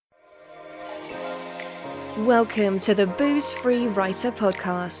Welcome to the Booze Free Writer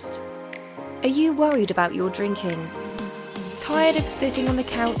podcast. Are you worried about your drinking? Tired of sitting on the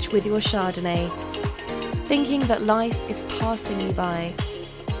couch with your Chardonnay? Thinking that life is passing you by?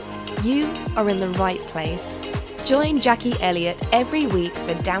 You are in the right place. Join Jackie Elliott every week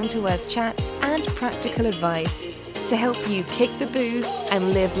for down-to-earth chats and practical advice to help you kick the booze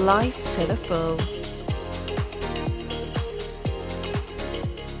and live life to the full.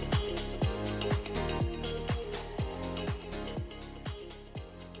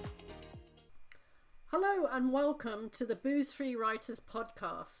 Hello and welcome to the Booze Free Writers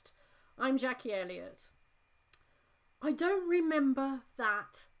podcast. I'm Jackie Elliott. I don't remember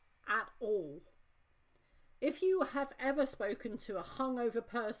that at all. If you have ever spoken to a hungover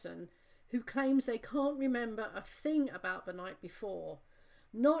person who claims they can't remember a thing about the night before,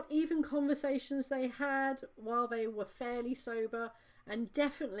 not even conversations they had while they were fairly sober, and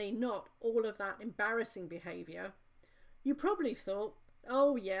definitely not all of that embarrassing behaviour, you probably thought,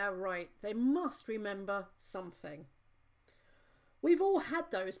 oh yeah, right, they must remember something. We've all had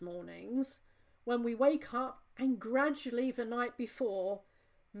those mornings when we wake up and gradually the night before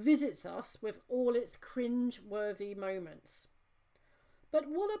visits us with all its cringe-worthy moments. But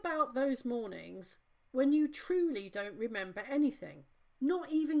what about those mornings when you truly don't remember anything,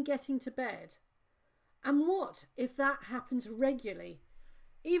 not even getting to bed? And what if that happens regularly,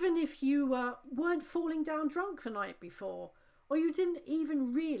 even if you weren't falling down drunk the night before, or you didn't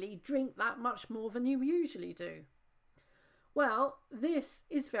even really drink that much more than you usually do? Well, this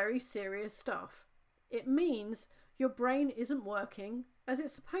is very serious stuff. It means your brain isn't working as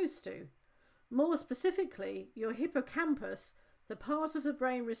it's supposed to. More specifically, your hippocampus, the part of the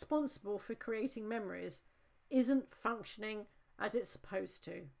brain responsible for creating memories, isn't functioning as it's supposed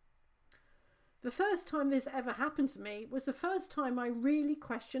to. The first time this ever happened to me was the first time I really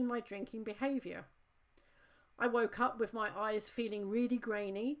questioned my drinking behaviour. I woke up with my eyes feeling really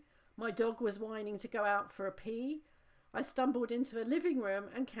grainy. My dog was whining to go out for a pee. I stumbled into the living room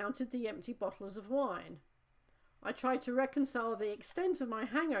and counted the empty bottles of wine. I tried to reconcile the extent of my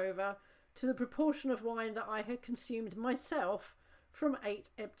hangover to the proportion of wine that I had consumed myself from 8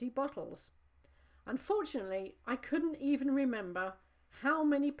 empty bottles. Unfortunately, I couldn't even remember how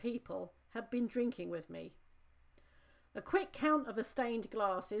many people had been drinking with me. A quick count of the stained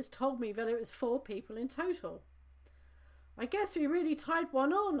glasses told me that it was 4 people in total. I guess we really tied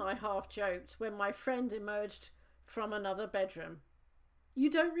one on, I half joked when my friend emerged from another bedroom. You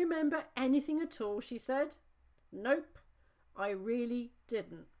don't remember anything at all, she said. Nope, I really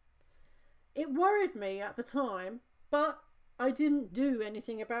didn't. It worried me at the time, but I didn't do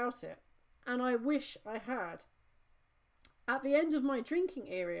anything about it, and I wish I had. At the end of my drinking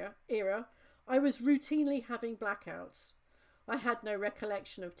era, I was routinely having blackouts. I had no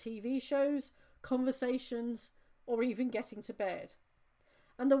recollection of TV shows, conversations, or even getting to bed.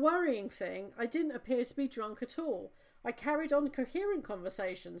 And the worrying thing, I didn't appear to be drunk at all. I carried on coherent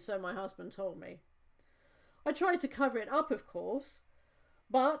conversations, so my husband told me. I tried to cover it up, of course,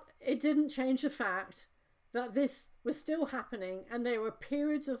 but it didn't change the fact that this was still happening, and there were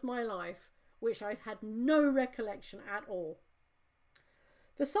periods of my life which I had no recollection at all.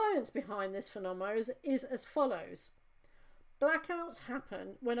 The science behind this phenomenon is as follows. Blackouts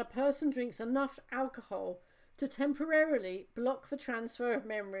happen when a person drinks enough alcohol to temporarily block the transfer of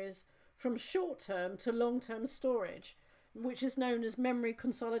memories from short-term to long-term storage, which is known as memory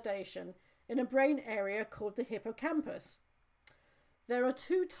consolidation, in a brain area called the hippocampus. There are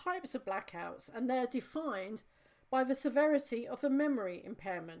 2 types of blackouts, and they are defined by the severity of the memory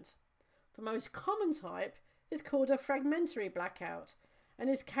impairment. The most common type is called a fragmentary blackout and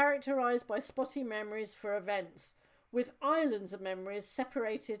is characterized by spotty memories for events, with islands of memories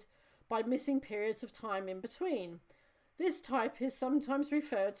separated by missing periods of time in between. This type is sometimes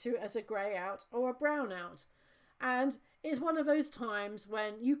referred to as a grey out or a brown out, and is one of those times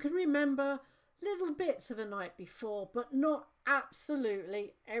when you can remember little bits of the night before, but not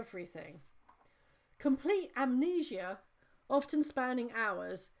absolutely everything. Complete amnesia, often spanning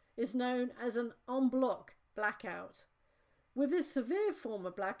hours, is known as an en bloc blackout. With this severe form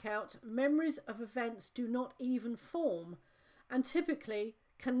of blackout, memories of events do not even form and typically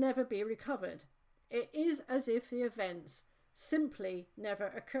can never be recovered. It is as if the events simply never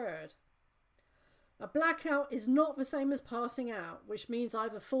occurred. A blackout is not the same as passing out, which means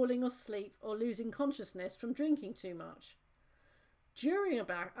either falling asleep or losing consciousness from drinking too much. During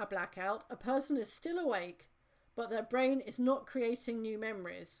a blackout, a person is still awake, but their brain is not creating new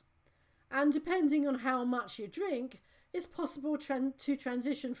memories. And depending on how much you drink, it's possible to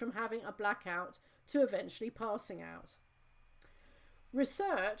transition from having a blackout to eventually passing out.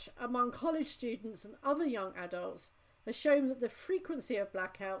 Research among college students and other young adults has shown that the frequency of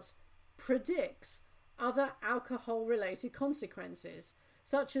blackouts predicts other alcohol-related consequences,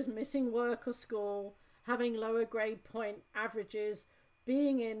 such as missing work or school, having lower grade point averages,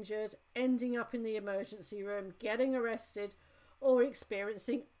 being injured, ending up in the emergency room, getting arrested, or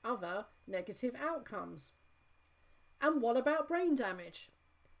experiencing other negative outcomes. And what about brain damage?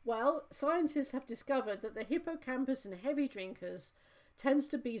 Well, scientists have discovered that the hippocampus in heavy drinkers tends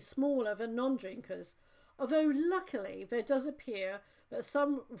to be smaller than non-drinkers, although luckily there does appear that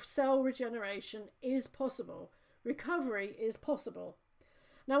some cell regeneration is possible. Recovery is possible.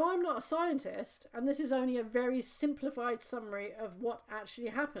 Now, I'm not a scientist, and this is only a very simplified summary of what actually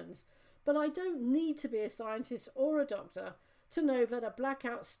happens, but I don't need to be a scientist or a doctor to know that a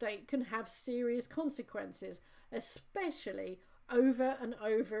blackout state can have serious consequences, especially over and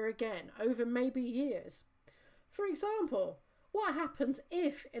over again, over maybe years. For example, what happens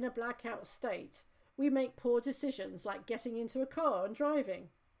if, in a blackout state, we make poor decisions like getting into a car and driving?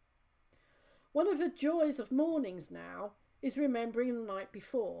 One of the joys of mornings now is remembering the night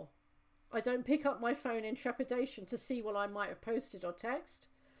before. I don't pick up my phone in trepidation to see what I might have posted or text.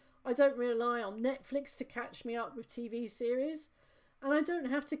 I don't rely on Netflix to catch me up with TV series. And I don't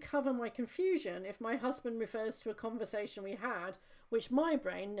have to cover my confusion if my husband refers to a conversation we had, which my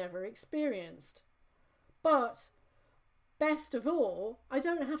brain never experienced. But best of all, I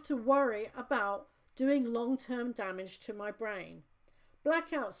don't have to worry about doing long-term damage to my brain.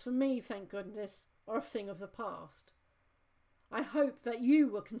 Blackouts for me, thank goodness, are a thing of the past. I hope that you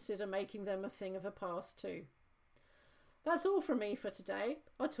will consider making them a thing of the past too. That's all from me for today.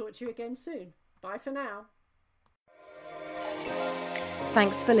 I'll talk to you again soon. Bye for now.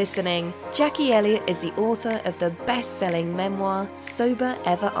 Thanks for listening. Jackie Elliott is the author of the best-selling memoir Sober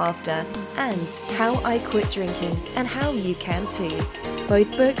Ever After and How I Quit Drinking and How You Can Too.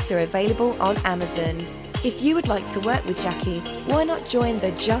 Both books are available on Amazon. If you would like to work with Jackie, why not join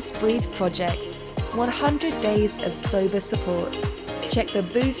the Just Breathe project? 100 days of sober support. Check the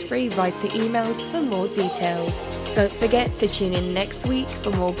Booze Free Writer emails for more details. Don't forget to tune in next week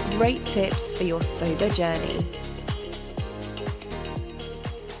for more great tips for your sober journey.